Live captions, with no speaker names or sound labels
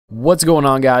What's going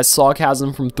on, guys?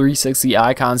 Sawcasm from 360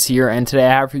 Icons here, and today I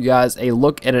have for you guys a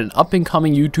look at an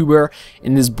up-and-coming YouTuber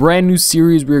in this brand new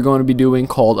series we're going to be doing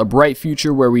called A Bright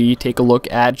Future, where we take a look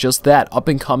at just that,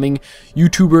 up-and-coming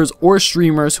YouTubers or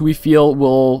streamers who we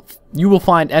feel you will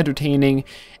find entertaining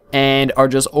and are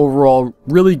just overall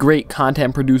really great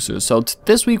content producers. So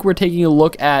this week we're taking a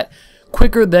look at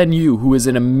QwiKRTHaNu, who is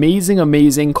an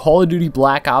amazing Call of Duty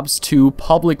Black Ops 2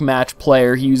 public match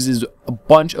player. He uses a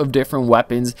bunch of different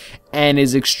weapons and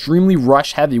is extremely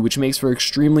rush heavy, which makes for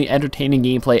extremely entertaining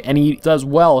gameplay, and he does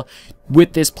well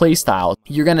with this playstyle.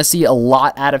 You're going to see a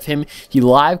lot out of him. He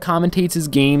live commentates his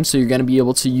game, so you're going to be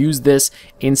able to use this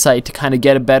insight to kind of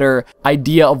get a better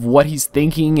idea of what he's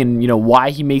thinking and, you know, why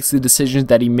he makes the decisions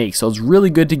that he makes. So it's really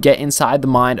good to get inside the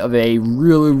mind of a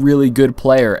really good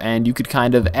player, and you could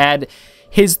kind of add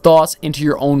his thoughts into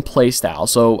your own playstyle.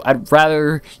 So I'd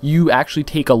rather you actually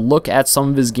take a look at some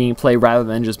of his gameplay rather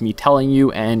than just me telling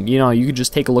you, and you know, you could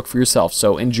just take a look for yourself.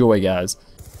 So enjoy, guys.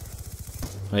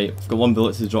 Right, I've got one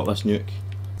bullet to drop this nuke.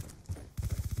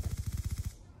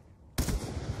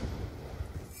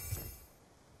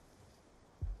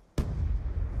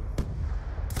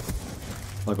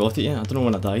 I got it, yeah. I don't know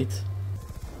when I died.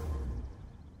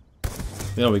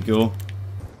 There we go.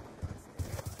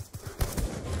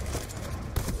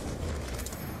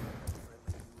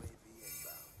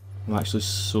 I'm actually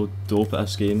so dope at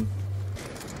this game.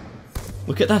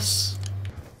 Look at this!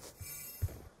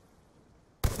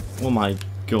 Oh my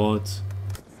god.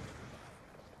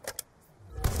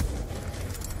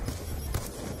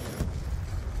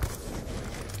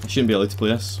 I shouldn't be allowed to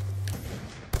play this.